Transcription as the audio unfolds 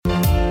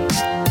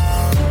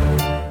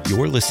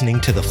You're listening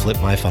to the Flip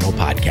My Funnel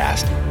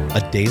podcast,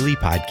 a daily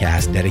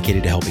podcast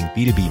dedicated to helping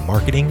B2B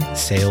marketing,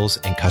 sales,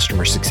 and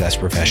customer success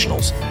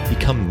professionals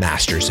become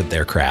masters of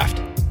their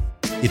craft.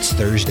 It's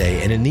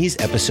Thursday, and in these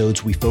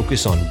episodes, we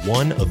focus on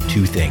one of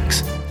two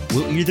things.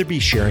 We'll either be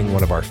sharing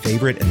one of our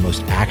favorite and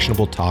most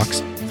actionable talks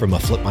from a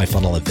Flip My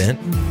Funnel event,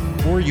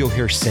 or you'll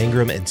hear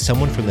Sangram and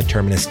someone from the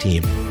Terminus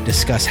team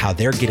discuss how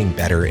they're getting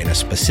better in a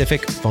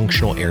specific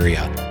functional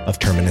area of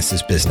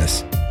Terminus's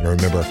business. And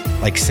remember,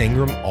 like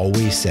Sangram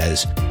always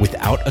says,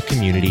 without a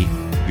community,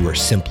 you are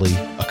simply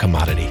a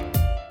commodity.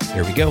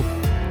 Here we go.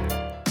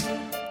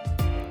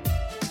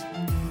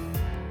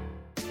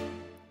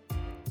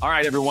 All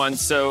right, everyone.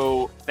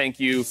 So thank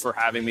you for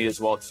having me as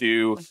well,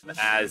 too.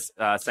 As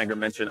Sangram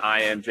mentioned,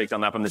 I am Jake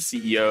Dunlap. I'm the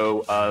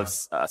CEO of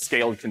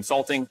Scaled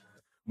Consulting.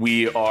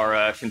 We are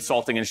a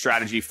consulting and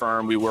strategy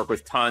firm. We work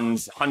with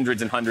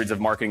hundreds and hundreds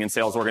of marketing and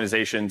sales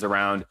organizations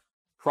around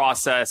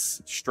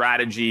process,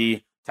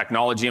 strategy,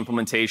 technology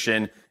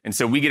implementation. And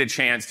so we get a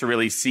chance to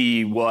really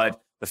see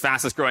what the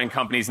fastest growing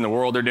companies in the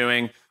world are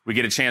doing. We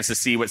get a chance to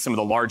see what some of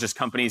the largest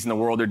companies in the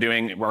world are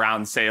doing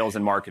around sales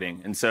and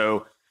marketing. And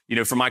so,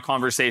 from my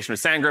conversation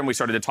with Sangram, we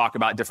started to talk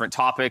about different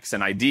topics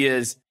and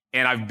ideas.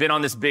 And I've been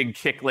on this big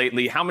kick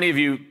lately. How many of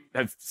you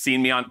have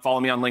follow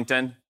me on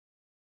LinkedIn?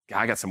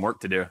 I got some work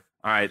to do.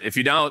 All right. If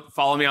you don't,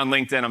 follow me on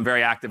LinkedIn. I'm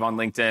very active on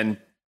LinkedIn.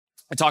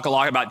 I talk a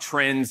lot about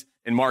trends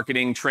in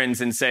marketing,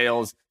 trends in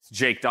sales. It's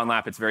Jake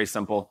Dunlap. It's very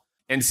simple.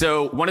 And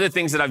so one of the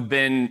things that I've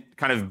been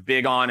kind of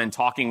big on and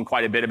talking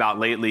quite a bit about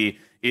lately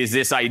is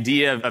this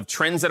idea of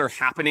trends that are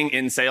happening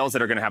in sales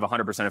that are going to have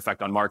 100%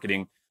 effect on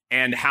marketing,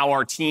 and how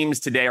our teams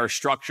today are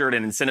structured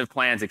and incentive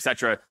plans, et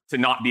cetera, to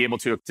not be able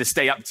to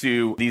stay up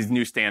to these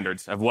new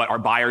standards of what our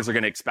buyers are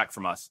going to expect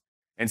from us.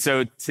 And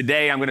so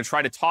today I'm going to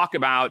try to talk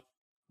about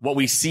what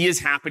we see is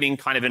happening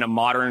kind of in a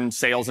modern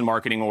sales and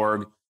marketing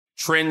org,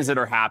 trends that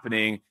are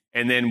happening,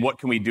 and then what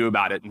can we do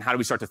about it? And how do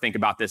we start to think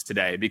about this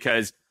today?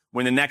 Because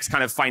when the next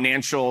kind of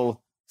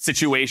financial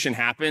situation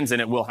happens, and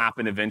it will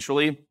happen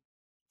eventually,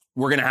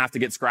 we're going to have to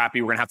get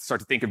scrappy. We're going to have to start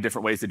to think of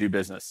different ways to do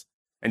business.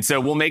 And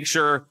so we'll make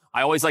sure,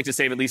 I always like to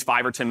save at least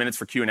 5 or 10 minutes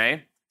for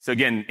Q&A. So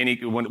again,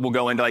 we'll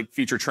go into like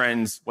future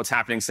trends, what's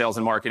happening in sales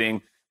and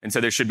marketing. And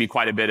so there should be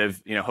quite a bit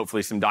of,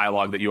 hopefully some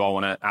dialogue that you all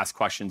want to ask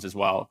questions as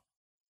well.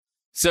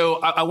 So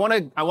I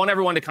want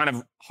everyone to kind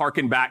of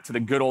harken back to the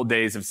good old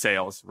days of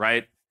sales,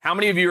 right? How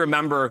many of you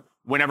remember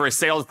whenever a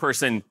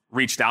salesperson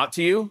reached out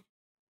to you,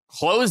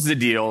 closed the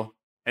deal,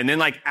 and then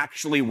like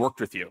actually worked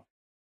with you?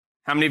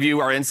 How many of you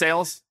are in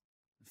sales?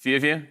 A few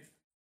of you?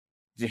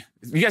 You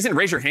guys didn't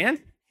raise your hand?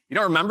 You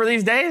don't remember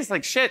these days?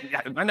 Like, shit,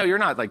 I know you're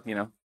not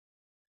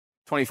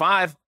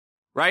 25,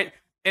 right?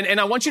 And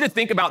I want you to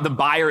think about the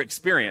buyer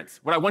experience.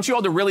 What I want you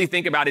all to really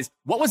think about is,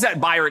 what was that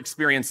buyer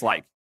experience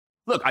like?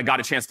 Look, I got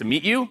a chance to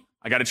meet you.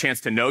 I got a chance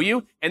to know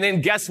you. And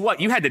then guess what?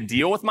 You had to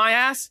deal with my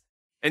ass.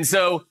 And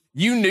so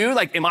you knew,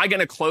 am I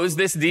going to close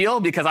this deal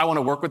because I want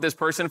to work with this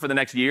person for the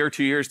next year,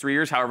 2 years, 3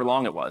 years, however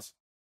long it was,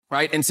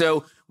 right? And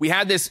so we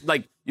had this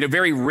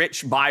very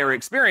rich buyer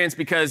experience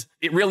because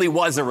it really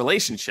was a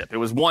relationship. It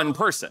was one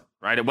person,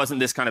 right? It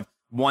wasn't this kind of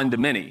one to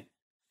many.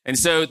 And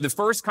so the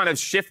first kind of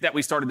shift that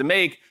we started to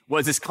make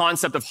was this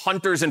concept of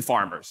hunters and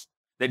farmers.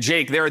 That,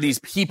 Jake, there are these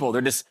people,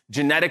 they're just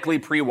genetically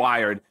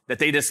pre-wired that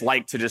they just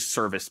like to just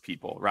service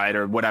people, right?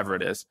 Or whatever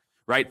it is,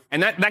 right?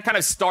 And that kind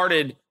of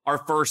started our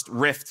first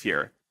rift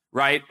here,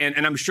 right?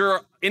 And I'm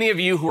sure any of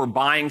you who are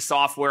buying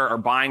software or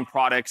buying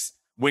products,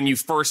 when you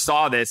first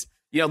saw this,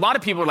 a lot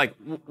of people are like,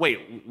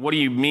 wait, what do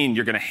you mean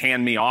you're going to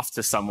hand me off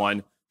to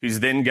someone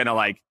who's then going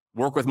to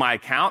work with my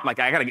account? I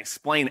got to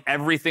explain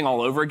everything all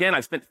over again.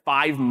 I've spent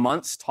 5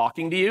 months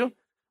talking to you,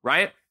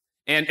 right?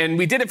 And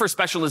we did it for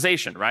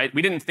specialization, right?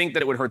 We didn't think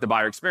that it would hurt the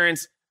buyer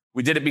experience.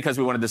 We did it because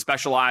we wanted to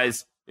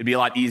specialize. It'd be a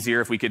lot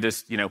easier if we could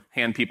just,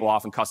 hand people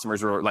off and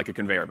customers were like a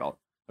conveyor belt,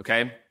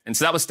 okay? And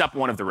so that was step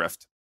one of the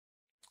rift.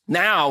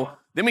 Now,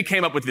 then we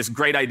came up with this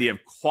great idea of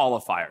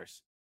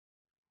qualifiers,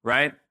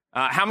 right?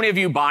 How many of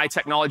you buy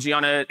technology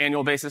on an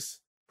annual basis?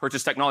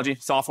 Purchase technology,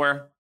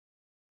 software?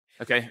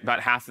 Okay, about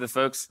half of the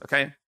folks,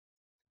 okay?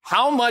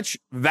 How much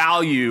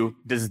value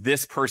does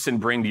this person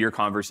bring to your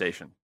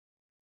conversation?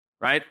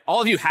 Right?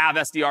 All of you have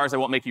SDRs. I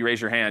won't make you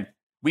raise your hand.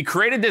 We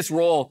created this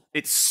role.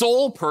 Its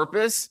sole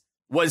purpose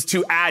was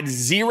to add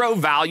zero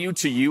value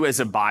to you as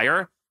a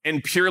buyer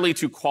and purely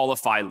to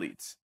qualify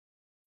leads,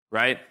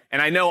 right?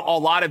 And I know a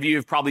lot of you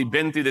have probably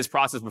been through this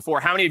process before.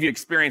 How many of you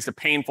experienced a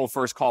painful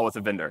first call with a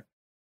vendor,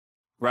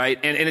 right?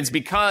 And it's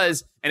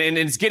because, and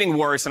it's getting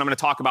worse, and I'm going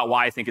to talk about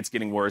why I think it's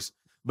getting worse,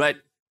 but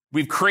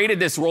we've created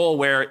this role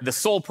where the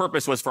sole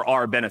purpose was for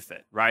our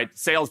benefit, right?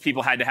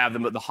 Salespeople had to have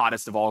the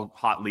hottest of all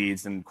hot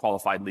leads and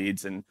qualified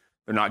leads, and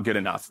they're not good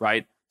enough,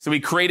 right? So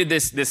we created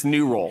this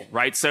new role,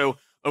 right? So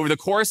over the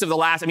course of the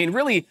last,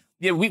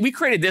 we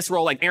created this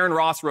role, Aaron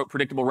Ross wrote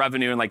Predictable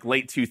Revenue in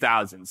late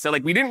 2000s. So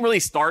we didn't really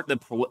start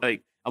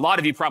a lot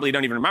of you probably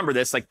don't even remember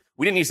this.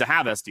 We didn't used to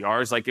have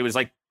SDRs. It was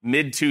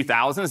mid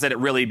 2000s that it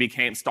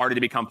really started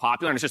to become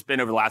popular. And it's just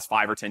been over the last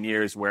 5 or 10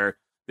 years where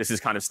this is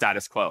kind of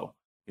status quo.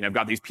 I've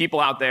got these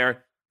people out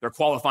there They're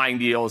qualifying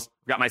deals.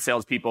 I've got my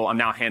salespeople. I'm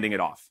now handing it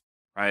off,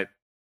 right?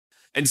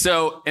 And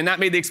that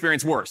made the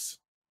experience worse,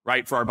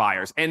 right, for our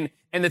buyers. And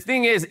the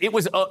thing is, it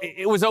was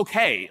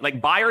okay.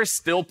 Like, buyers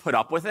still put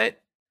up with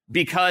it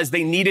because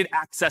they needed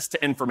access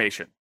to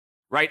information,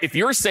 right? If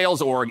your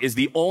sales org is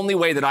the only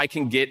way that I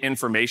can get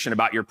information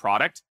about your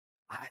product,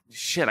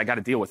 I got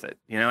to deal with it.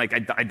 Like,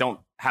 I don't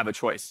have a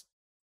choice,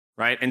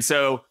 right? And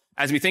so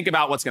as we think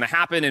about what's going to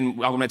happen, and I'm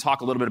going to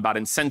talk a little bit about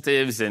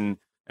incentives and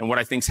what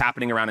I think is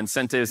happening around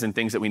incentives and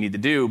things that we need to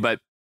do. But,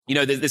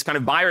 this kind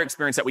of buyer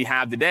experience that we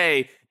have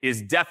today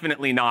is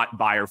definitely not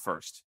buyer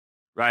first,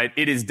 right?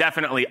 It is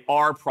definitely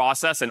our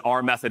process and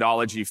our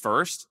methodology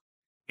first.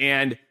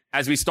 And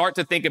as we start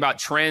to think about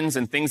trends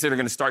and things that are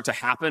going to start to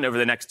happen over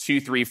the next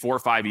 2, 3, 4,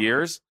 5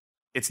 years,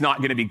 it's not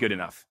going to be good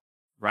enough,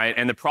 right?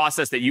 And the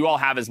process that you all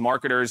have as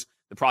marketers,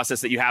 the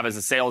process that you have as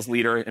a sales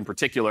leader in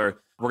particular,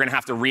 we're going to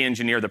have to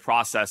re-engineer the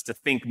process to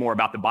think more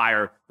about the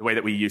buyer the way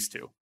that we used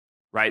to,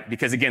 right?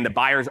 Because again, the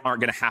buyers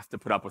aren't going to have to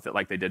put up with it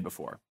like they did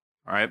before,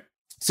 all right?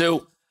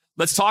 So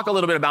let's talk a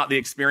little bit about the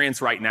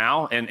experience right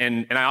now.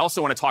 And I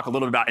also want to talk a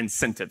little bit about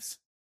incentives,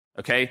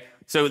 okay?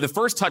 So the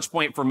first touch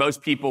point for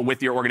most people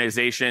with your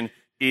organization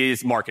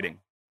is marketing,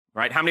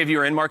 right? How many of you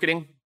are in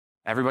marketing?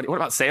 Everybody. What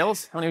about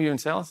sales? How many of you are in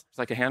sales? It's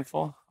like a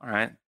handful. All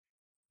right.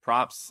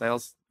 Props,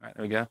 sales. All right,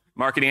 there we go.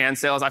 Marketing and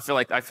sales. I feel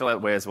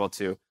that way as well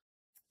too.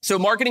 So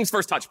marketing's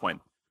first touch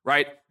point,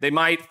 right? They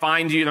might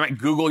find you, they might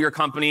Google your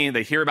company,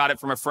 they hear about it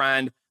from a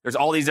friend. There's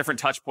all these different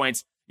touch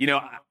points.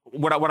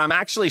 What I'm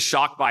actually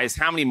shocked by is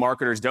how many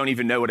marketers don't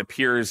even know what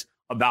appears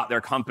about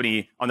their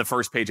company on the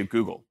first page of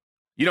Google.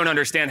 You don't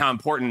understand how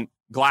important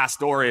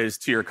Glassdoor is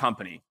to your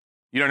company.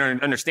 You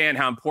don't understand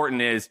how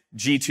important is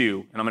G2.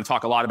 And I'm going to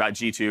talk a lot about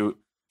G2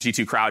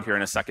 Crowd here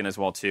in a second as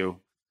well too.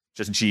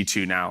 Just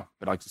G2 now,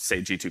 but I like to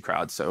say G2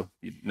 Crowd, so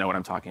you know what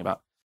I'm talking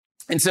about.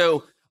 And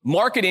so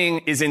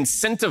marketing is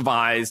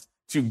incentivized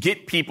to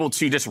get people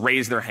to just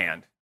raise their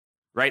hand,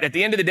 right? At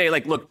the end of the day,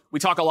 like, look, we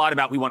talk a lot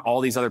about we want all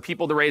these other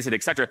people to raise it,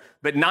 et cetera.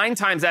 But 9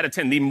 times out of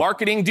 10, the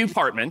marketing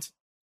department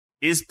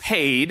is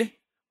paid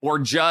or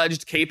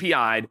judged,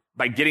 KPI'd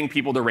by getting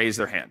people to raise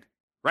their hand,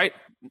 right?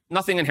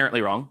 Nothing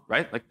inherently wrong,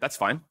 right? Like, that's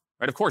fine,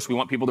 right? Of course, we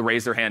want people to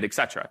raise their hand, et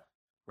cetera,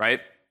 right?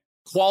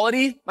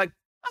 Quality, like,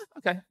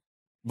 okay.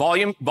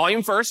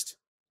 Volume first,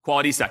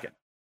 quality second,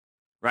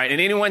 right? And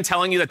anyone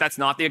telling you that that's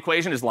not the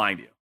equation is lying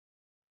to you,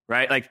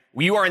 right? Like,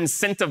 you are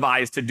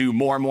incentivized to do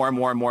more.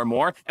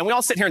 And we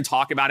all sit here and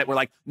talk about it. We're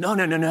like,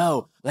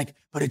 no. Like,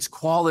 but it's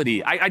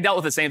quality. I dealt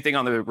with the same thing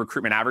on the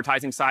recruitment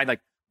advertising side.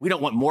 Like, we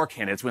don't want more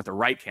candidates. We want the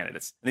right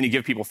candidates. And then you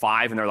give people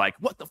 5 and they're like,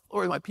 what the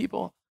floor are my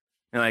people?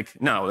 And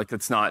like, no, like,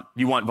 it's not,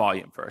 you want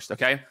volume first,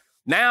 okay?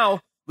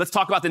 Now, let's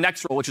talk about the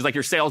next role, which is like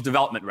your sales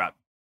development rep.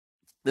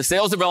 The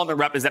sales development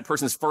rep is that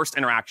person's first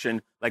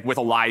interaction, like, with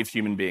a live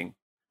human being.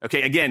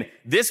 Okay, again,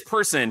 this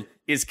person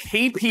is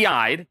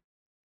KPI'd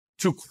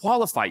to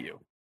qualify you.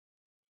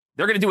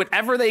 They're going to do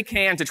whatever they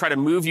can to try to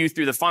move you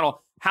through the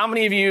funnel. How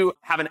many of you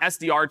have an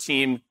SDR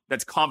team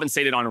that's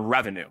compensated on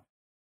revenue?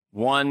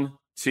 1,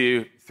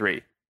 2,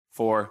 3,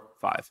 4,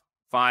 5.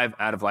 5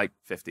 out of like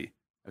 50,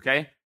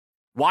 okay?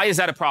 Why is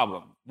that a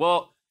problem?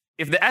 Well,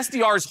 if the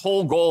SDR's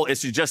whole goal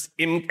is to just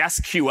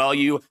SQL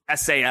you,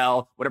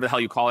 SAL, whatever the hell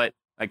you call it,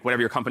 like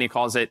whatever your company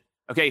calls it,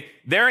 okay,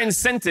 their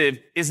incentive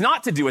is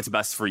not to do what's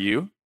best for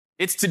you.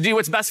 It's to do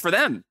what's best for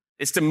them.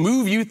 It's to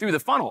move you through the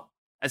funnel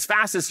as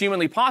fast as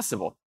humanly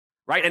possible,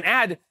 right?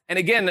 And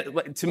again,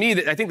 to me,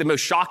 I think the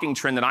most shocking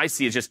trend that I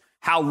see is just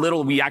how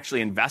little we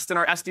actually invest in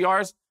our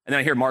SDRs. And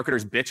then I hear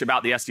marketers bitch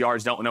about the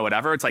SDRs don't know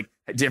whatever. It's like,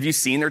 have you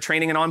seen their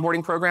training and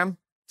onboarding program?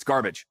 It's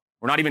garbage.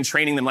 We're not even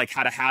training them like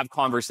how to have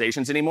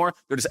conversations anymore.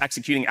 They're just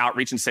executing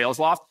outreach and sales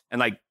loft and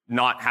like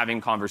not having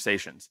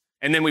conversations.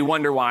 And then we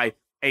wonder why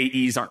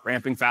AEs aren't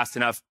ramping fast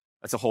enough.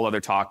 That's a whole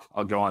other talk.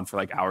 I'll go on for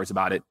like hours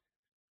about it.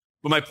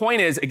 But my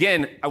point is,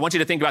 again, I want you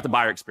to think about the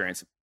buyer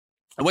experience.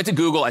 I went to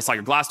Google. I saw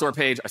your Glassdoor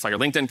page. I saw your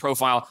LinkedIn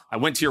profile. I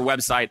went to your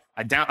website.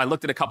 I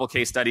looked at a couple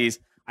case studies.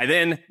 I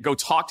then go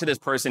talk to this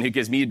person who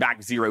gives me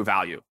back 0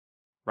 value,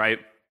 right?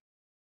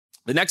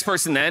 The next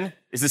person then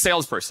is the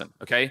salesperson,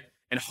 okay?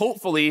 And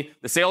hopefully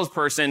the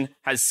salesperson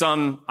has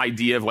some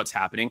idea of what's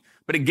happening.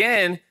 But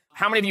again,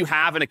 how many of you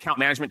have an account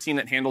management team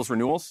that handles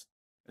renewals?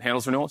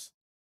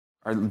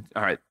 All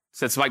right.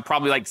 So it's like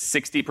probably like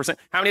 60%.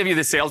 How many of you,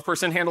 the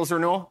salesperson handles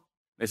renewal?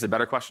 Is it a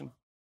better question?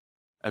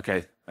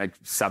 Okay, like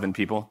 7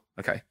 people.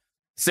 Okay.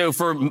 So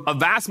for a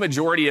vast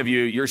majority of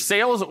you, your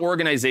sales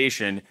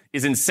organization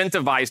is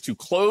incentivized to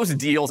close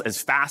deals as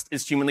fast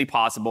as humanly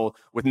possible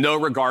with no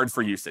regard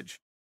for usage,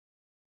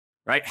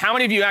 right? How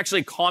many of you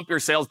actually comp your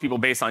salespeople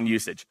based on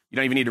usage? You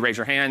don't even need to raise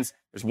your hands.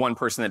 There's one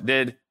person that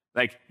did.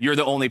 Like, you're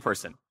the only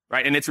person,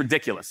 right? And it's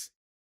ridiculous,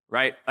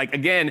 right? Like,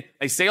 again,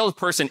 a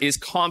salesperson is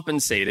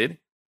compensated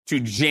to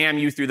jam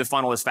you through the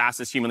funnel as fast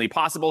as humanly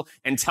possible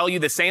and tell you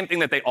the same thing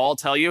that they all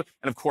tell you.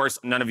 And of course,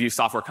 none of you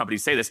software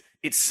companies say this.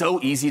 It's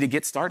so easy to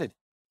get started.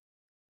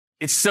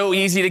 It's so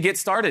easy to get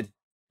started.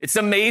 It's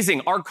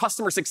amazing. Our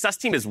customer success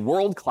team is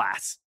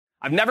world-class.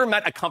 I've never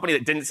met a company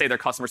that didn't say their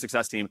customer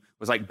success team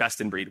was like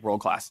best in breed,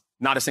 world-class.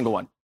 Not a single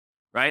one.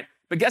 right?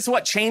 But guess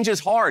what? Change is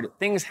hard.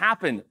 Things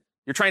happen.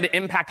 You're trying to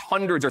impact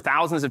hundreds or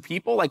thousands of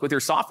people, like with your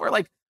software.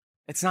 Like,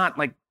 it's not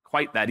like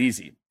quite that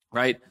easy,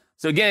 right?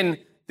 So again,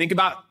 think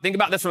about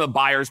this from a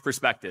buyer's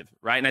perspective,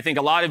 right? And I think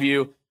a lot of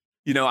you,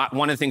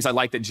 one of the things I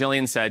like that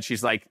Jillian said,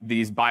 she's like,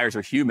 these buyers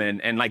are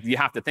human. And like, you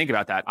have to think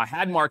about that. I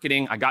had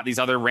marketing. I got these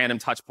other random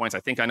touch points.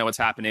 I think I know what's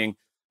happening.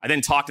 I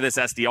then talked to this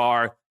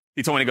SDR.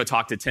 He told me to go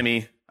talk to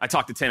Timmy. I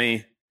talked to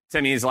Timmy.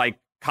 Timmy's like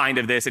kind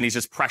of this, and he's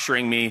just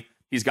pressuring me.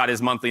 He's got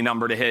his monthly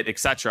number to hit,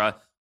 etc.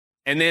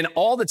 And then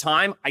all the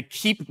time, I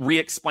keep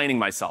re-explaining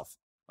myself.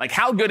 Like,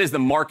 how good is the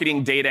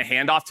marketing data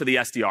handoff to the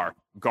SDR?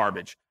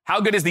 Garbage. How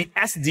good is the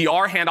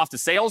SDR handoff to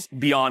sales?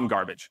 Beyond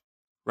garbage,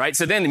 right?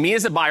 So then me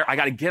as a buyer, I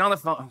got to get on the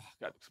phone. Oh,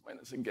 I got to explain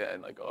this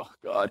again. Like, oh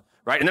God,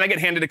 right? And then I get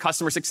handed to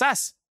customer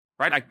success,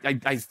 right?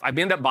 I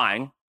end up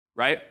buying,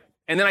 right?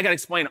 And then I got to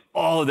explain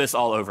all of this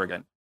all over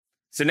again.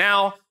 So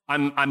now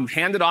I'm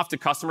handed off to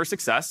customer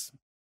success.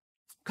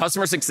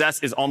 Customer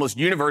success is almost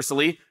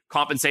universally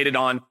compensated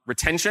on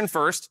retention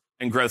first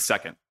and growth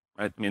second,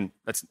 right? I mean,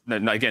 that's,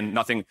 again,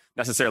 nothing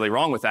necessarily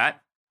wrong with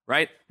that,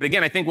 right? But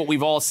again, I think what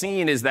we've all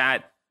seen is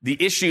that the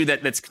issue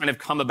that's kind of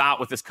come about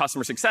with this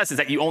customer success is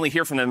that you only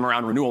hear from them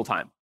around renewal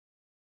time.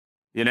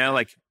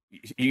 Like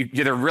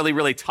they're really,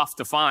 really tough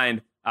to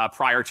find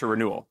prior to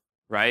renewal,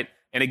 right?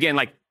 And again,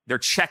 like they're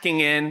checking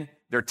in,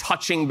 they're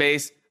touching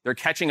base, they're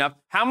catching up.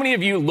 How many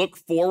of you look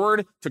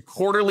forward to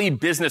quarterly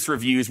business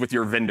reviews with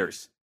your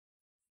vendors?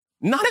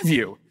 None of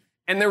you.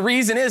 And the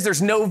reason is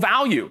there's no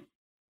value,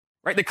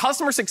 right? The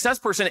customer success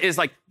person is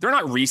like, they're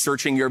not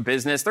researching your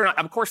business. They're not,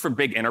 of course, for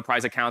big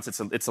enterprise accounts,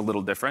 it's a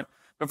little different.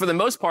 But for the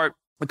most part,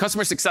 the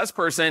customer success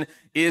person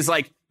is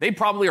like, they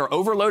probably are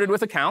overloaded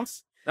with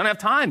accounts. They don't have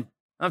time.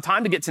 They don't have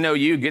time to get to know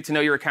you, get to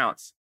know your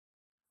accounts,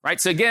 right?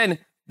 So again,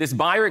 this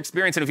buyer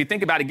experience, and if you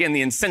think about, again,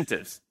 the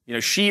incentives,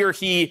 she or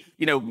he,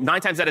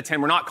 9 times out of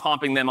 10, we're not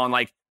comping them on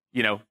like,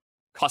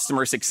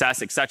 customer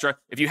success, et cetera.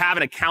 If you have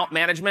an account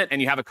management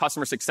and you have a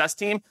customer success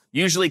team,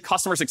 usually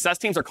customer success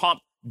teams are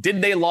comp.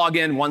 Did they log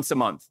in once a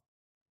month?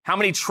 How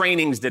many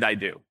trainings did I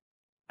do?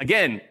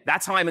 Again,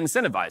 that's how I'm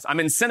incentivized. I'm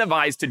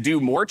incentivized to do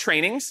more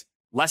trainings,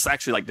 less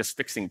actually like just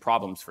fixing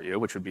problems for you,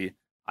 which would be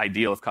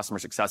ideal if customer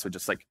success would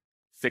just like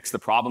fix the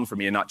problem for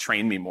me and not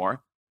train me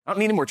more. I don't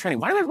need any more training.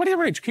 Why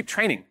do I keep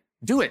training?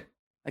 Do it.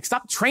 Like,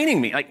 stop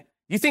training me. Like,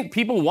 you think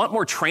people want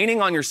more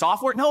training on your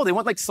software? No, they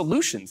want like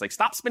solutions. Like,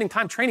 stop spending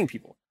time training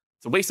people.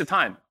 It's a waste of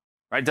time,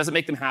 right? It doesn't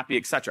make them happy,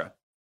 et cetera,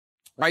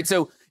 right?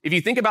 So if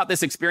you think about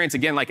this experience,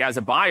 again, like as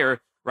a buyer,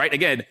 right?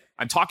 Again,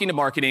 I'm talking to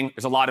marketing.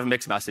 There's a lot of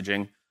mixed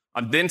messaging.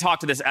 I'm then talk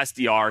to this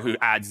SDR who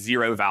adds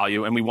zero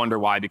value, and we wonder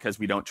why, because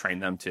we don't train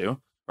them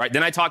too, right?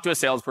 Then I talk to a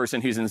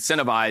salesperson who's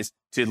incentivized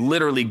to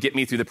literally get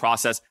me through the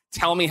process,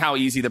 tell me how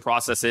easy the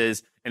process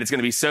is, and it's going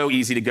to be so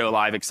easy to go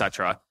live, et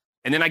cetera.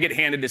 And then I get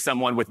handed to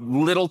someone with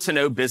little to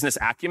no business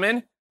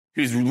acumen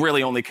who's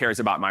really only cares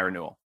about my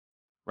renewal.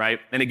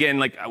 Right. And again,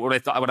 like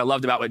what I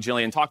loved about what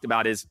Jillian talked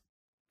about is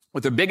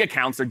with their big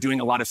accounts, they're doing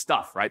a lot of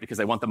stuff, right? Because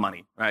they want the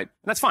money, right? And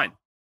that's fine.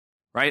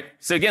 Right.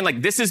 So again,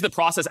 like this is the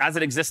process as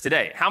it exists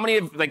today. How many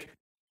of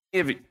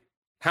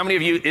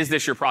you is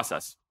this your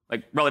process?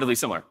 Like relatively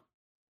similar.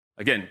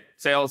 Again,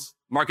 sales,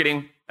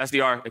 marketing,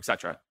 SDR, et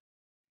cetera.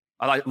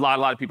 A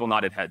lot of people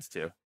nodded heads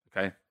too.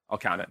 Okay. I'll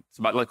count it. It's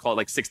about, let's call it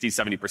like 60,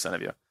 70%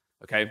 of you.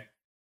 Okay.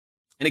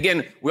 And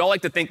again, we all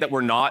like to think that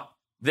we're not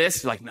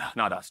this. Like, no,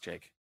 not us,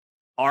 Jake.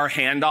 Our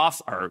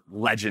handoffs are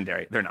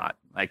legendary. They're not.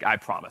 Like, I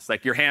promise.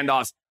 Like, your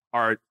handoffs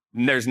are,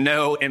 there's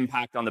no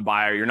impact on the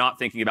buyer. You're not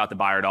thinking about the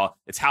buyer at all.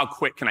 It's how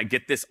quick can I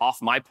get this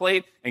off my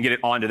plate and get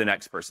it onto the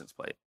next person's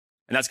plate.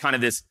 And that's kind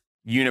of this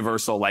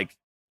universal, like,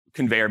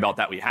 conveyor belt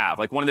that we have.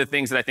 Like, one of the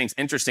things that I think is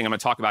interesting, I'm going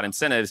to talk about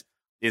incentives,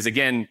 is,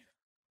 again,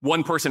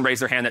 one person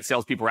raised their hand that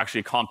salespeople are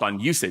actually comped on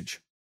usage.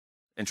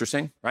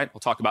 Interesting, right? We'll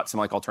talk about some,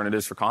 like,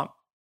 alternatives for comp.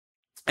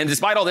 And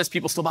despite all this,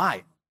 people still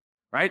buy,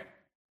 right?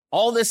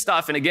 All this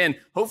stuff, and again,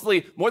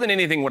 hopefully, more than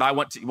anything, what I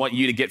want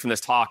you to get from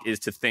this talk is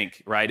to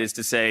think, right? Is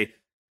to say,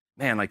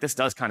 man, like this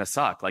does kind of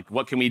suck. Like,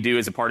 what can we do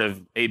as a part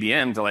of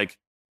ABM to like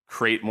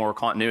create more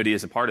continuity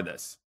as a part of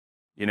this?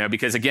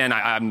 Because again,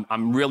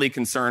 I'm really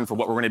concerned for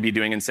what we're going to be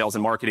doing in sales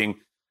and marketing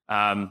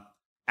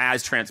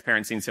as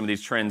transparency and some of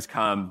these trends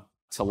come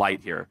to light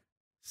here.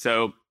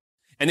 So,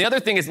 and the other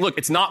thing is, look,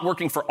 it's not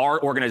working for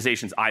our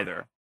organizations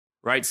either,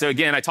 right? So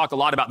again, I talked a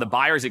lot about the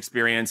buyer's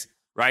experience.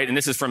 Right? And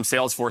this is from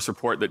Salesforce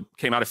report that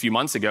came out a few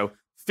months ago.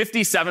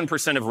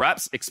 57% of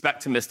reps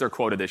expect to miss their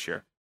quota this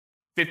year.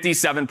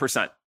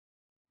 57%,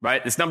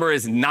 right? This number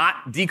is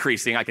not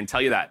decreasing. I can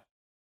tell you that,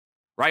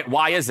 right?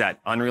 Why is that?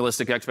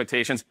 Unrealistic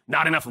expectations,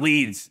 not enough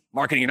leads.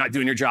 Marketing, you're not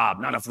doing your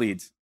job. Not enough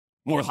leads.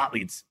 More hot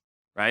leads,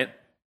 right?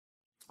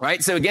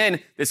 Right? So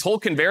again, this whole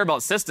conveyor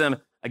belt system,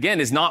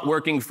 again, is not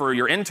working for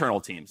your internal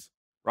teams,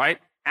 right?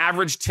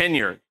 Average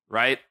tenure,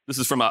 right? This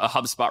is from a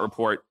HubSpot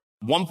report.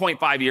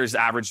 1.5 years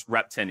average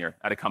rep tenure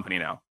at a company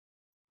now,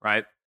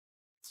 right?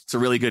 It's a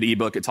really good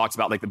ebook. It talks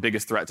about like the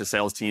biggest threat to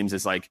sales teams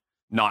is like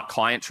not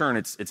client churn,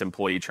 it's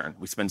employee churn.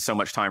 We spend so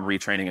much time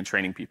retraining and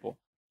training people,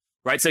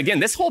 right? So again,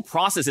 this whole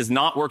process is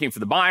not working for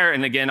the buyer.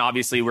 And again,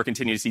 obviously, we're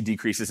continuing to see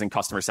decreases in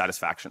customer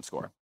satisfaction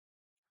score.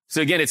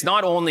 So again, it's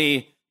not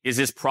only is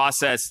this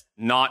process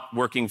not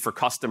working for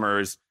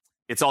customers,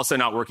 it's also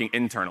not working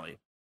internally,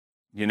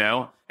 you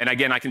know? And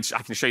again, I can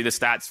show you the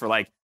stats for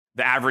like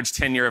the average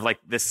tenure of like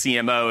the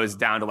CMO is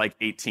down to like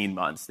 18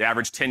 months. The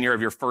average tenure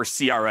of your first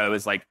CRO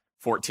is like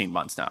 14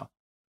 months now.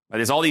 Right?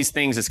 There's all these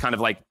things. It's kind of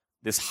like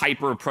this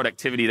hyper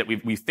productivity that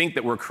we think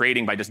that we're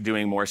creating by just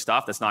doing more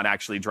stuff that's not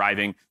actually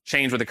driving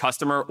change with the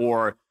customer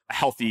or a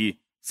healthy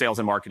sales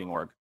and marketing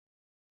org.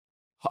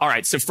 All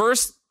right. So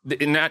first,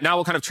 now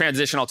we'll kind of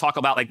transition. I'll talk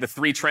about like the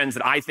 3 trends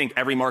that I think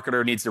every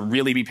marketer needs to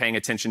really be paying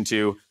attention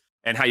to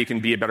and how you can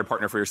be a better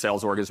partner for your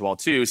sales org as well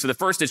too. So the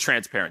first is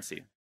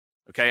transparency.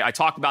 Okay. I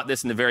talked about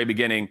this in the very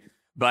beginning,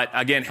 but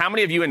again, how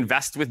many of you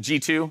invest with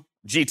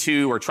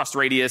G2 or Trust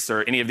Radius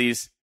or any of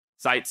these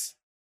sites?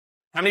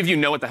 How many of you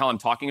know what the hell I'm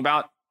talking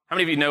about? How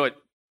many of you know it?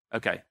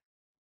 Okay.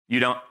 You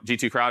don't?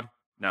 G2 crowd?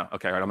 No.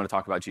 Okay. All right. I'm going to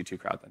talk about G2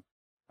 crowd then.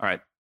 All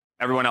right.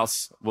 Everyone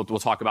else, we'll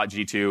talk about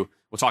G2.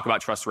 We'll talk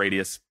about Trust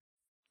Radius,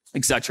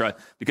 etc.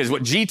 Because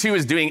what G2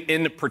 is doing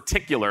in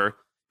particular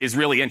is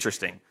really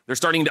interesting. They're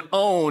starting to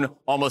own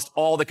almost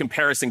all the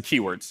comparison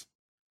keywords,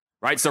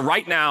 right? So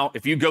right now,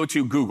 if you go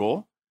to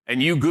Google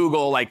and you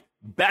Google like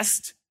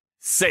best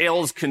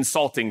sales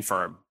consulting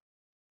firm,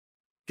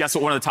 guess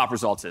what one of the top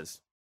results is?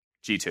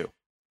 G2.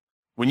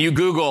 When you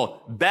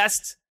Google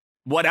best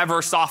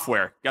whatever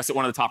software, guess what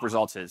one of the top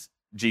results is?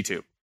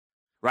 G2,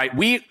 right?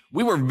 We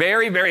were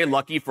very, very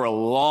lucky for a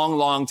long,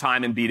 long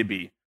time in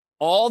B2B.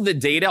 All the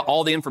data,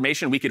 all the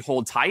information we could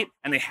hold tight,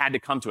 and they had to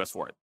come to us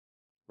for it,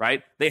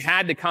 right? They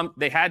had to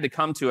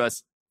come to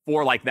us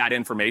for like that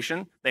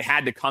information. They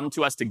had to come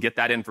to us to get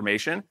that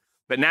information.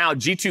 But now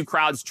G2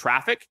 Crowd's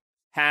traffic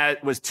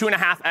was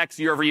 2.5x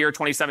year over year,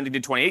 2017 to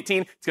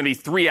 2018. It's going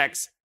to be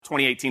 3x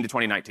 2018 to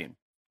 2019,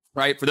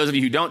 right? For those of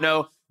you who don't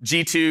know,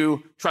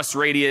 G2, Trust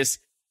Radius,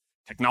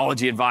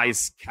 Technology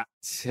Advice,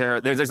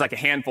 there's like a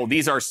handful.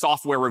 These are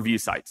software review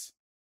sites.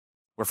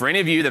 Where for any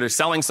of you that are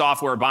selling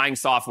software, buying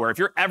software, if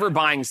you're ever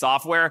buying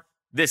software,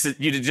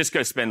 you just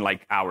go spend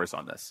like hours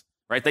on this,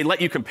 right? They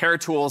let you compare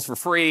tools for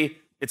free.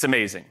 It's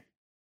amazing,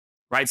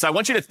 right? So I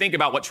want you to think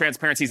about what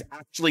transparency is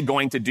actually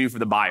going to do for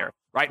the buyer,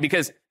 right?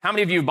 Because how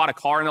many of you have bought a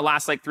car in the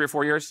last like 3 or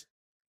 4 years?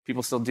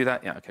 People still do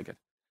that? Yeah, okay, good.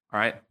 All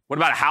right. What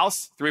about a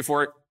house? 3 or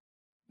 4 in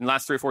the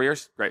last 3 or 4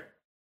 years? Great.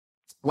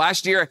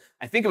 Last year,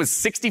 I think it was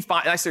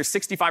 65 or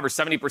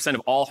 70% of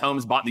all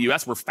homes bought in the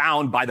US were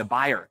found by the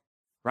buyer,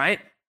 right?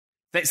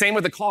 Same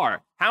with the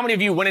car. How many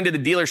of you went into the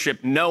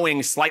dealership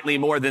knowing slightly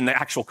more than the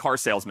actual car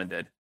salesman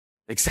did?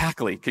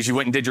 Exactly, because you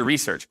went and did your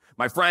research.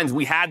 My friends,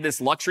 we had this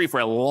luxury for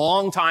a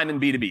long time in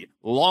B2B,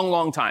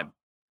 long time,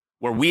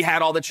 where we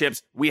had all the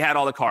chips, we had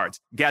all the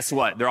cards. Guess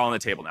what? They're all on the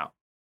table now,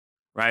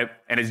 right?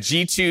 And as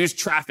G2's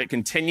traffic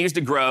continues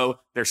to grow,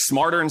 they're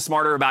smarter and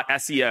smarter about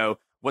SEO.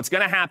 What's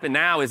going to happen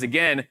now is,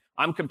 again,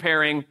 I'm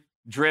comparing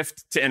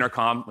Drift to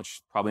Intercom,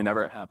 which probably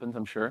never happens,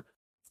 I'm sure.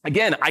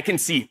 Again, I can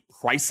see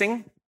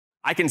pricing.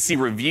 I can see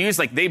reviews.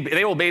 Like they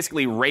will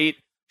basically rate,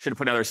 should have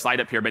put another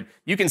slide up here, but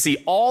you can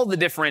see all the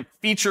different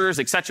features,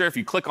 etc. If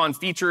you click on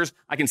features,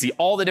 I can see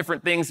all the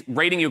different things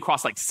rating you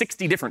across like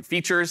 60 different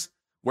features,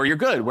 where you're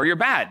good, where you're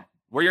bad,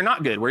 where you're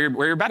not good, where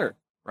you're better,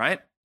 right?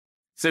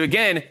 So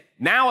again,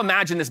 now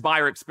imagine this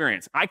buyer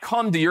experience. I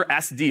come to your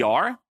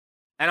SDR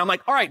and I'm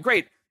like, all right,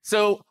 great.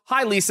 So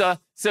hi, Lisa.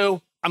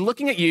 So I'm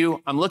looking at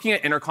you. I'm looking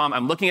at Intercom.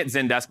 I'm looking at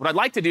Zendesk. What I'd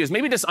like to do is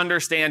maybe just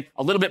understand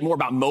a little bit more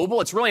about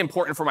mobile. It's really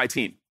important for my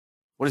team.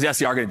 What is the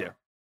SDR going to do?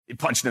 He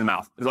punched in the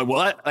mouth. He's like,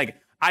 what? Like,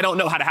 I don't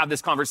know how to have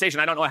this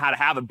conversation. I don't know how to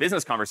have a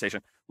business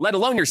conversation, let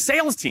alone your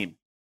sales team.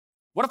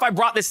 What if I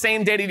brought this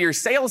same data to your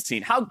sales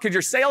team? How could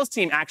your sales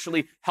team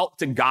actually help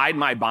to guide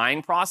my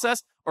buying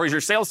process? Or is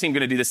your sales team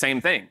going to do the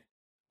same thing?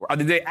 Or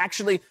do they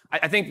actually,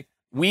 I think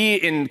we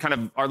in kind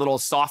of our little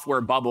software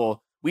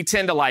bubble, we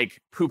tend to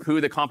like poo-poo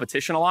the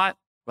competition a lot.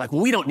 Like,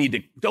 well, we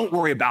don't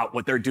worry about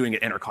what they're doing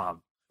at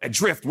Intercom. At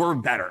Drift, we're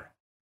better.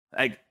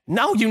 Like,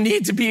 no, you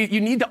need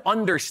to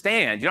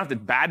understand. You don't have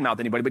to badmouth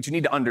anybody, but you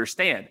need to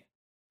understand,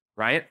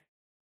 right?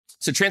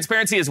 So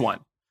transparency is one,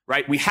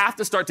 right? We have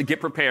to start to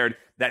get prepared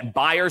that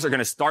buyers are going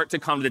to start to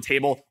come to the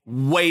table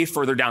way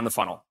further down the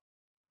funnel.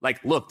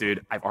 Like, look,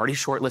 dude, I've already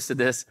shortlisted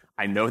this.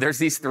 I know there's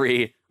these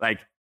 3. Like,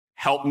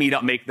 help me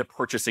to make the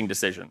purchasing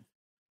decision,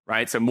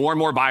 right? So more and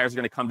more buyers are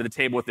going to come to the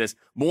table with this.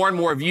 More and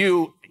more of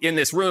you in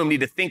this room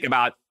need to think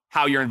about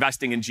how you're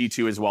investing in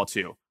G2 as well,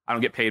 too. I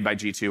don't get paid by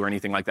G2 or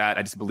anything like that.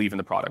 I just believe in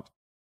the product.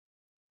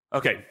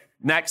 Okay,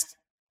 next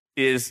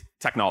is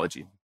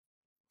technology.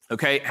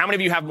 Okay, how many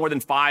of you have more than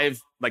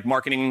 5 like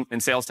marketing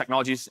and sales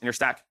technologies in your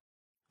stack?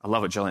 I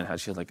love what Jillian had.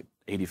 She had like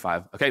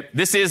 85. Okay,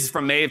 this is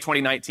from May of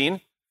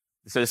 2019.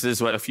 So this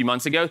is a few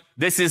months ago.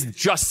 This is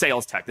just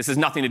sales tech. This has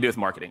nothing to do with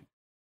marketing,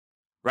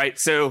 right?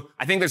 So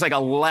I think there's like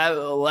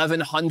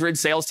 1,100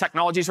 sales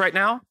technologies right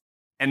now.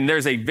 And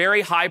there's a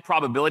very high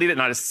probability that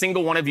not a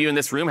single one of you in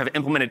this room have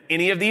implemented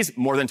any of these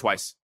more than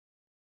twice.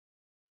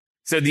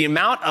 So the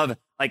amount of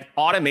like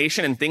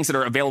automation and things that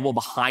are available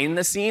behind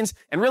the scenes,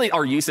 and really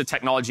our use of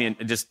technology and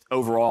just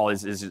overall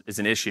is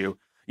an issue.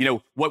 You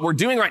know, what we're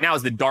doing right now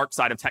is the dark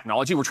side of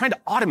technology. We're trying to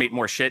automate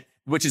more shit,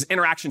 which is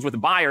interactions with the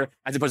buyer,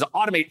 as opposed to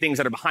automate things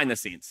that are behind the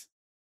scenes.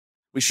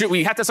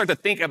 We have to start to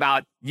think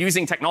about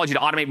using technology to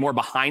automate more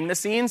behind the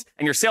scenes.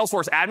 And your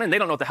Salesforce admin, they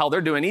don't know what the hell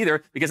they're doing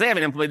either because they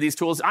haven't implemented these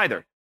tools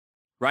either,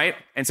 right?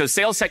 And so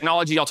sales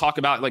technology, I'll talk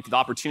about like the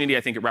opportunity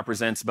I think it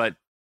represents. But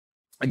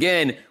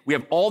again, we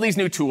have all these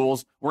new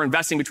tools. We're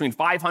investing between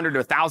 $500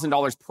 to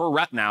 $1,000 per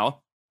rep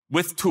now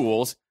with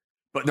tools,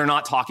 but they're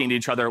not talking to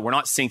each other. We're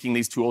not syncing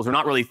these tools. We're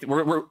not really,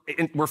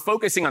 we're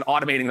focusing on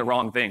automating the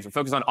wrong things. We're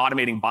focused on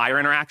automating buyer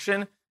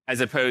interaction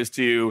as opposed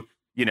to,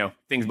 you know,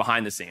 things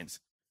behind the scenes.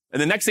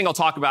 And the next thing I'll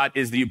talk about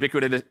is the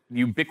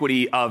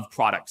ubiquity of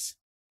products.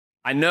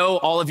 I know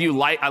all of you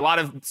like a lot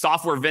of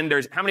software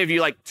vendors. How many of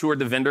you like toured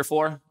the vendor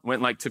floor? Went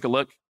and like took a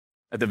look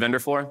at the vendor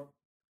floor?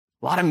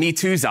 A lot of Me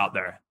Too's out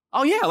there.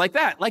 Oh yeah, like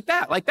that,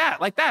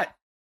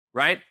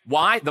 right?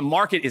 Why? The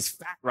market is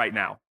fat right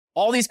now.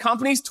 All these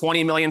companies,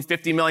 20 million,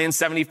 50 million,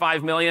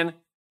 75 million.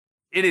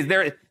 It is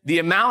there. The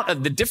amount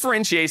of the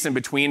differentiation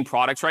between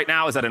products right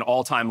now is at an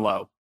all-time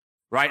low,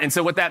 right? And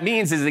so what that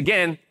means is,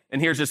 again, and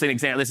here's just an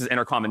example. This is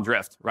intercom and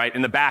drift, right?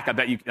 In the back, I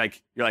bet you're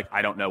like,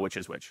 I don't know which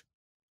is which,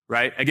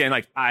 right? Again,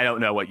 like, I don't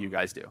know what you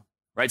guys do,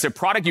 right? So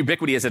product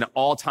ubiquity is at an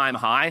all-time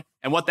high.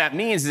 And what that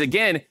means is,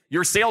 again,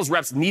 your sales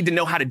reps need to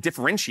know how to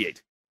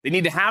differentiate. They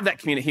need to have that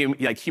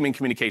human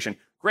communication.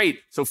 Great.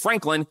 So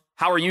Franklin,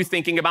 how are you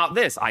thinking about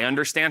this? I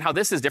understand how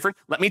this is different.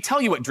 Let me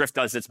tell you what drift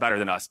does that's better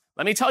than us.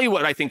 Let me tell you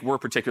what I think we're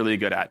particularly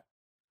good at.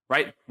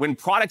 Right? When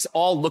products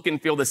all look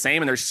and feel the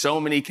same and there's so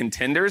many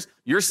contenders,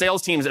 your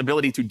sales team's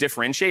ability to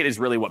differentiate is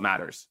really what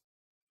matters,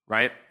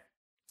 right?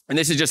 And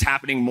this is just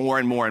happening more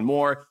and more and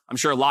more. I'm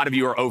sure a lot of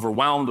you are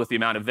overwhelmed with the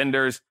amount of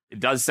vendors. It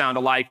does sound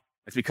alike.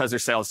 It's because their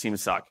sales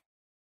teams suck,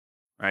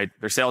 right?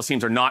 Their sales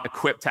teams are not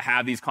equipped to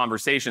have these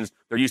conversations.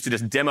 They're used to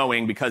just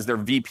demoing because their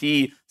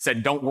VP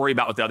said, don't worry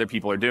about what the other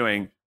people are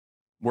doing.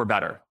 We're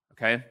better,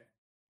 okay?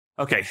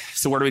 Okay,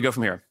 so where do we go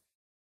from here?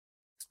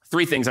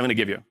 3 things I'm going to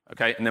give you,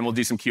 okay? And then we'll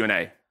do some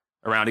Q&A.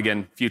 Around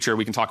again, future,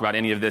 we can talk about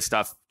any of this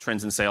stuff,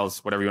 trends in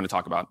sales, whatever you want to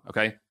talk about,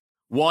 okay?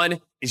 1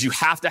 is you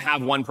have to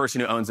have one person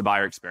who owns the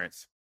buyer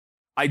experience.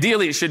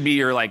 Ideally, it should be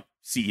your like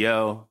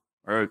CEO,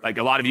 or like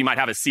a lot of you might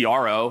have a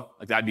CRO,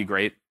 like that'd be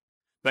great.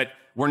 But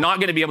we're not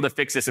going to be able to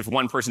fix this if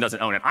one person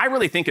doesn't own it. I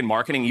really think in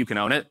marketing, you can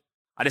own it.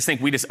 I just think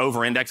we just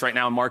over-index right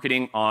now in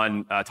marketing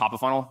on top of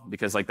funnel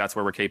because like that's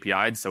where we're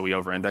KPI'd, so we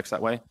over-index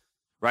that way,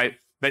 right?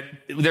 But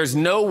there's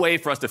no way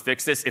for us to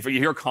fix this if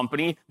your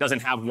company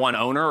doesn't have one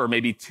owner or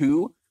maybe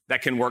 2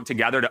 that can work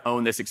together to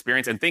own this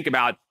experience and think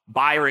about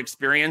buyer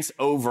experience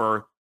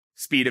over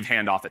speed of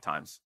handoff at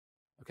times,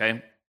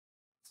 okay?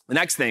 The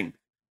next thing,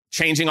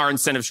 changing our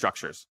incentive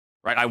structures,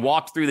 right? I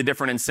walked through the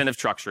different incentive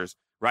structures,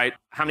 right?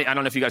 I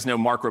don't know if you guys know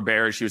Mark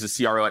Roberge. He was a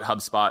CRO at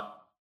HubSpot.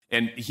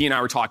 And he and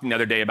I were talking the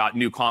other day about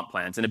new comp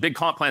plans. And a big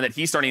comp plan that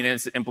he's starting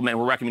to implement,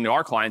 we're recommending to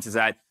our clients, is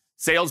that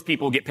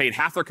salespeople get paid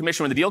half their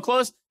commission when the deal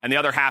closed and the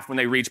other half when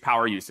they reach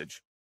power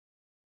usage,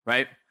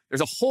 right?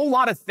 There's a whole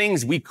lot of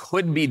things we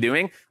could be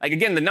doing. Like,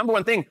 again, the number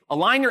one thing,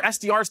 align your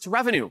SDRs to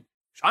revenue.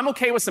 I'm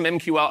okay with some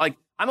MQL. Like,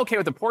 I'm okay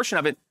with a portion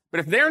of it. But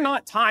if they're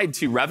not tied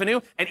to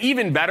revenue, and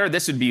even better,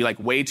 this would be like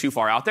way too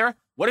far out there.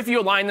 What if you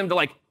align them to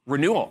like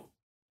renewal?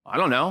 I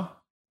don't know.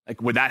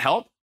 Like, would that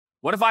help?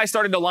 What if I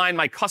started to align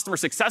my customer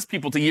success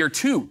people to year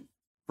 2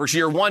 versus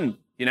year 1,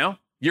 you know?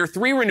 Year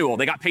 3 renewal,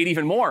 they got paid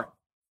even more,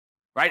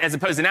 right? As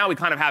opposed to now we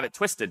kind of have it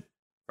twisted,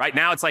 right?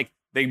 Now it's like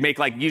they make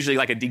like usually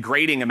like a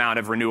degrading amount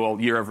of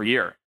renewal year over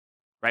year.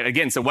 Right?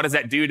 Again, so what does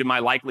that do to my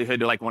likelihood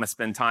to like want to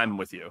spend time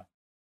with you?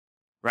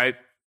 Right?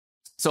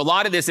 So a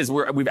lot of this is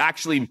we've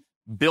actually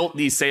built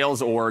these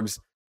sales orgs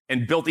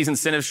and built these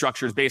incentive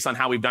structures based on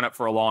how we've done it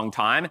for a long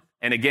time.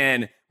 And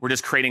again, we're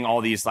just creating all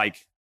these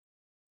like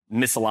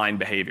misaligned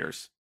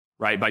behaviors,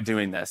 right? By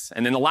doing this.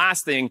 And then the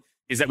last thing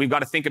is that we've got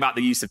to think about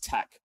the use of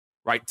tech,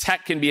 right?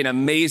 Tech can be an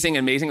amazing.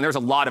 There's a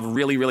lot of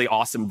really, really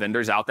awesome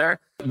vendors out there.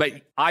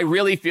 But I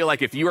really feel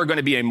like if you are going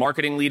to be a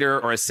marketing leader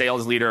or a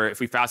sales leader, if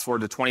we fast forward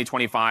to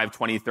 2025,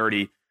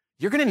 2030,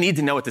 you're going to need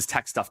to know what this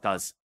tech stuff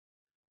does.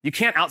 You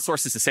can't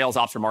outsource this to sales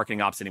ops or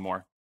marketing ops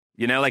anymore.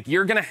 You know, like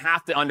you're going to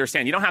have to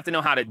understand. You don't have to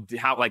know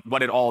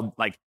what it all,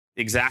 like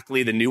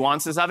exactly the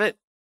nuances of it.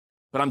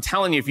 But I'm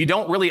telling you, if you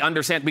don't really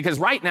understand, because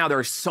right now there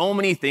are so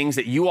many things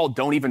that you all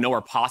don't even know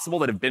are possible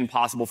that have been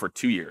possible for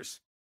 2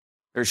 years.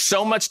 There's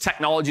so much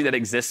technology that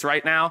exists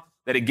right now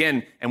that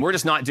again, and we're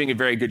just not doing a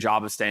very good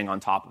job of staying on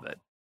top of it.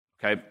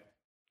 Okay.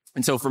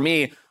 And so for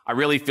me, I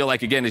really feel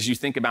like, again, as you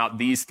think about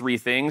these 3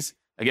 things,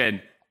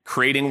 again,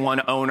 creating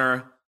one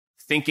owner,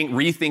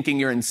 rethinking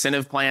your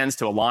incentive plans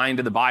to align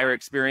to the buyer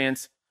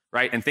experience,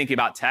 right? And thinking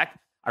about tech,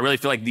 I really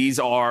feel like these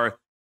are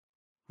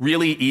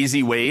really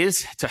easy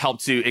ways to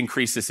help to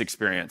increase this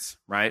experience,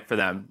 right? For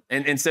them.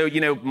 And so,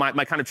 you know,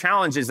 my kind of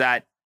challenge is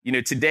that, you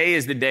know, today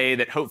is the day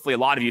that hopefully a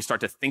lot of you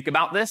start to think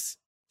about this,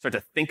 start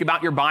to think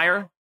about your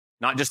buyer,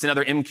 not just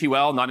another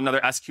MQL, not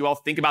another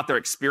SQL. Think about their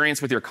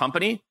experience with your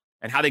company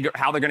and how they're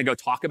going to go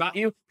talk about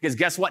you. Because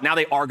guess what? Now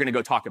they are going to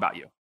go talk about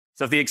you.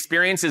 So if the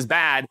experience is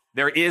bad,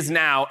 there is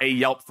now a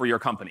Yelp for your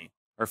company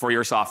or for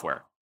your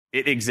software.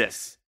 It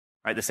exists,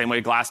 right? The same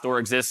way Glassdoor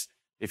exists.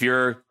 If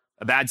you're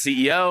a bad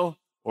CEO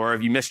or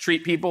if you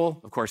mistreat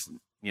people, of course,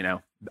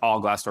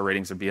 all Glassdoor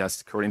ratings are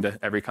BS according to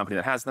every company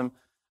that has them.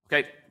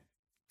 Okay.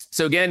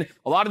 So again,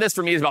 a lot of this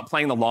for me is about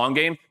playing the long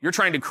game. You're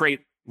trying to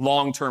create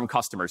long-term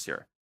customers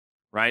here,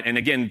 right? And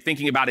again,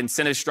 thinking about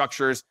incentive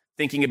structures,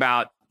 thinking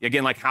about,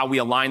 again, like how we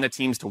align the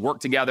teams to work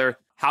together.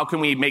 How can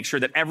we make sure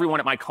that everyone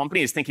at my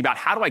company is thinking about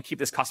how do I keep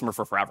this customer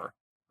for forever,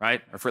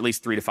 right? Or for at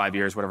least 3 to 5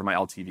 years, whatever my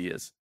LTV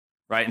is,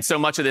 right? And so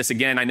much of this,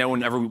 again, I know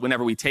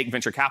whenever we take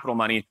venture capital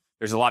money,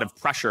 there's a lot of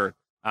pressure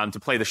to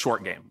play the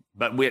short game.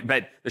 But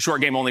the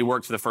short game only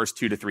works for the first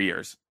 2 to 3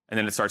 years, and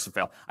then it starts to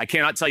fail. I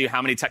cannot tell you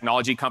how many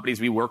technology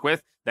companies we work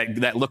with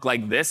that look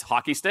like this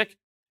hockey stick,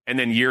 and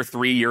then year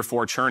 3, year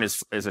 4 churn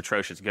is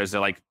atrocious. It goes to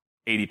like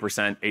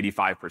 80%,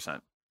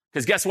 85%.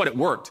 Because guess what? It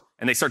worked.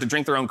 And they start to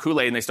drink their own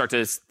Kool-Aid, and they start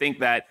to think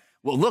that,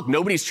 well, look,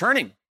 nobody's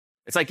churning.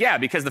 It's like, yeah,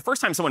 because the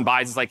first time someone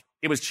buys, it's like,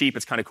 it was cheap,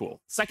 it's kind of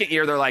cool. Second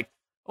year, they're like,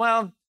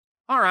 well,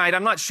 all right,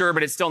 I'm not sure,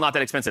 but it's still not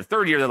that expensive.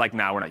 Third year, they're like,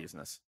 nah, we're not using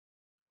this.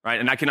 Right?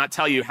 And I cannot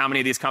tell you how many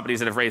of these companies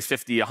that have raised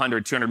 $50,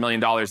 $100, $200 million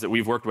that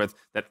we've worked with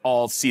that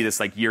all see this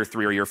like year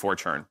 3 or year 4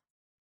 churn.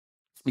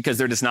 Because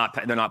they're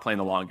not playing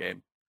the long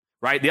game.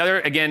 Right? The other,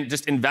 again,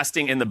 just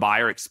investing in the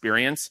buyer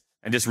experience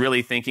and just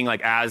really thinking like,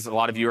 as a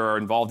lot of you are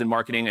involved in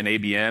marketing and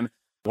ABM,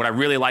 what I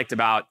really liked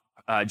about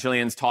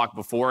Jillian's talk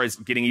before is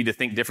getting you to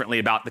think differently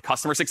about the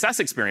customer success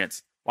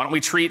experience. Why don't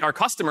we treat our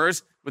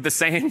customers with the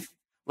same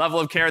level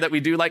of care that we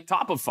do like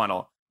top of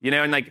funnel? And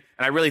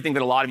I really think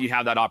that a lot of you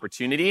have that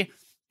opportunity.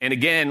 And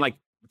again, like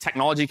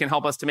technology can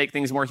help us to make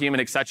things more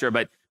human, et cetera,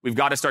 but we've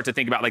got to start to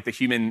think about like the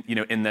human,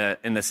 in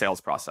the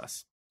sales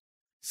process.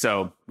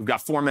 So we've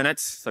got 4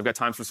 minutes. So I've got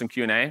time for some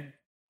Q&A.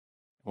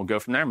 We'll go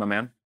from there, my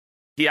man.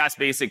 He asked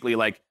basically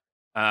like,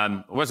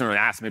 it wasn't really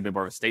asked, maybe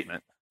more of a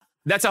statement.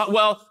 I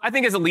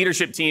think as a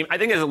leadership team,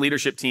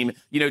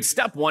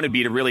 step one would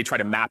be to really try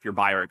to map your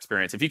buyer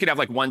experience. If you could have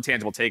like one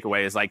tangible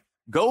takeaway is like,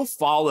 go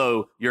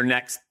follow your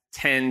next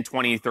 10,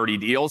 20, 30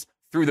 deals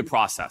through the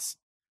process.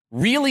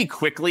 Really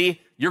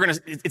quickly,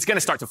 it's going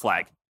to start to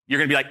flag. You're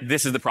going to be like,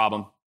 this is the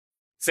problem.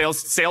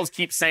 Sales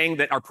keep saying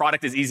that our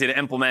product is easy to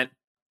implement.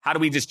 How do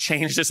we just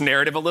change this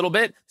narrative a little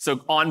bit so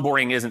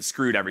onboarding isn't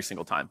screwed every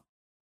single time?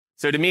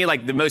 So to me,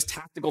 like the most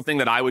tactical thing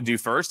that I would do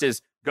first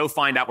is go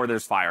find out where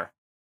there's fire.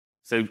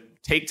 So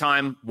take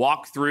time,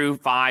 walk through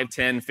 5,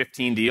 10,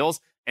 15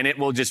 deals, and it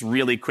will just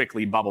really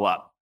quickly bubble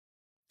up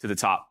to the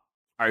top.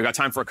 All right, we got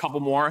time for a couple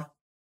more.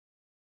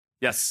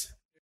 Yes.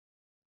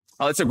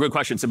 Oh, that's a good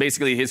question. So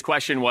basically his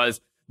question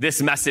was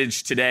this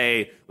message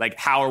today, like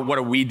what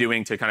are we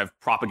doing to kind of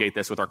propagate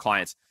this with our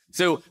clients?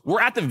 So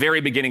we're at the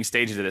very beginning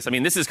stages of this. I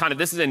mean, this is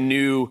a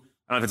new, I don't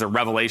know if it's a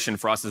revelation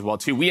for us as well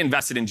too. We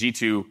invested in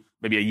G2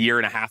 maybe a year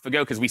and a half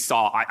ago because we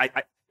saw,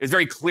 it was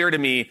very clear to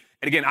me.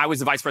 And again, I was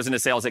the vice president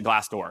of sales at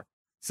Glassdoor.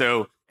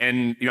 So,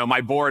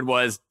 my board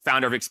was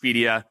founder of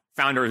Expedia,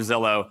 founder of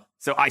Zillow.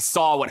 So I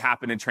saw what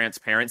happened in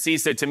transparency.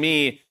 So to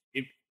me,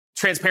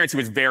 transparency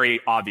was very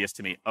obvious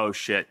to me. Oh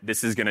shit,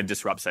 this is going to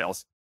disrupt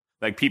sales.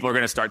 Like people are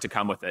going to start to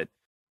come with it.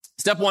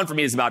 Step one for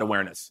me is about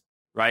awareness,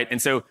 right?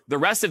 And so the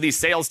rest of these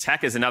sales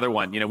tech is another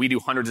one. We do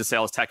hundreds of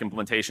sales tech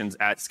implementations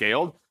at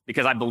Scaled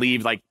because I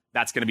believe like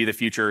that's going to be the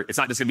future. It's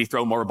not just going to be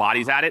throw more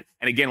bodies at it.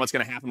 And again, what's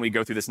going to happen when we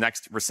go through this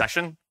next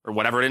recession or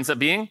whatever it ends up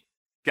being?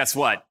 Guess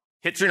what?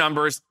 Hit your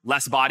numbers,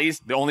 less bodies.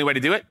 The only way to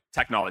do it,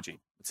 technology.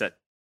 That's it.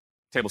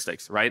 Table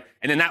stakes, right?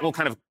 And then that will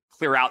kind of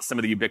clear out some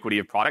of the ubiquity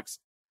of products.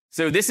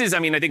 So this is, I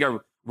think a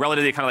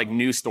relatively kind of like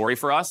new story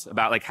for us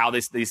about like how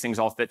these things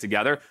all fit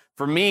together.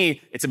 For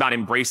me, it's about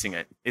embracing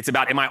it. It's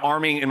about, in my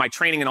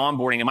training and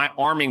onboarding, am I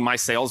arming my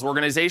sales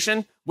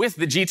organization with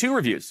the G2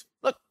 reviews?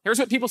 Look, here's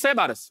what people say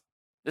about us.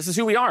 This is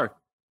who we are,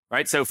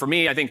 right? So for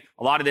me, I think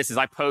a lot of this is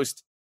I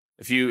post,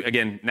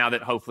 now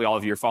that hopefully all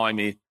of you are following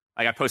me,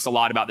 I post a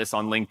lot about this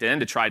on LinkedIn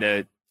to try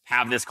to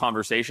have this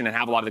conversation and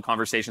have a lot of the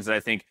conversations that I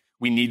think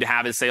we need to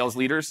have as sales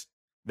leaders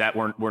that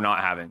we're not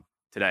having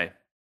today.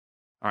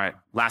 All right,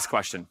 last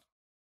question.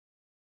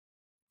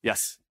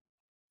 Yes.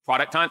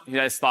 Product Hunt? You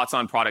guys, thoughts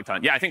on Product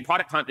Hunt? Yeah, I think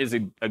Product Hunt is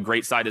a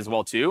great site as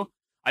well too.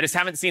 I just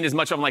haven't seen as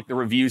much on like the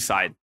review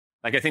side.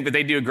 Like I think that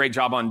they do a great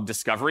job on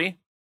discovery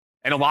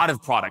and a lot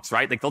of products,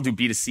 right? Like they'll do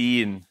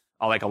B2C and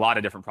like a lot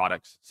of different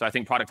products. So I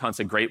think Product Hunt's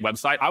a great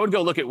website. I would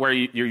go look at where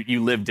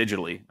you live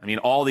digitally.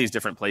 All these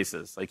different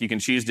places. Like you can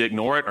choose to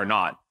ignore it or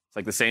not. It's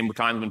like the same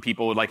time when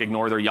people would like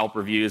ignore their Yelp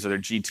reviews or their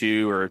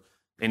G2 or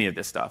any of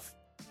this stuff.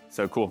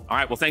 So cool. All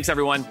right. Well, thanks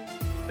everyone.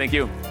 Thank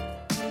you.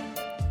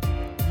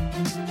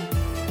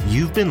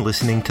 You've been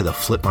listening to the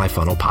Flip My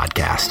Funnel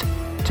podcast.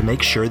 To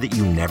make sure that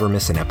you never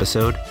miss an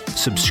episode,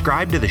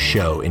 subscribe to the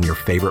show in your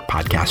favorite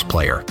podcast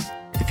player.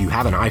 If you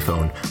have an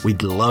iPhone,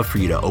 we'd love for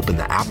you to open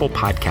the Apple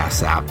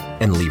Podcasts app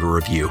and leave a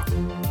review.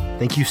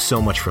 Thank you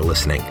so much for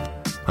listening.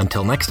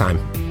 Until next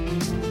time.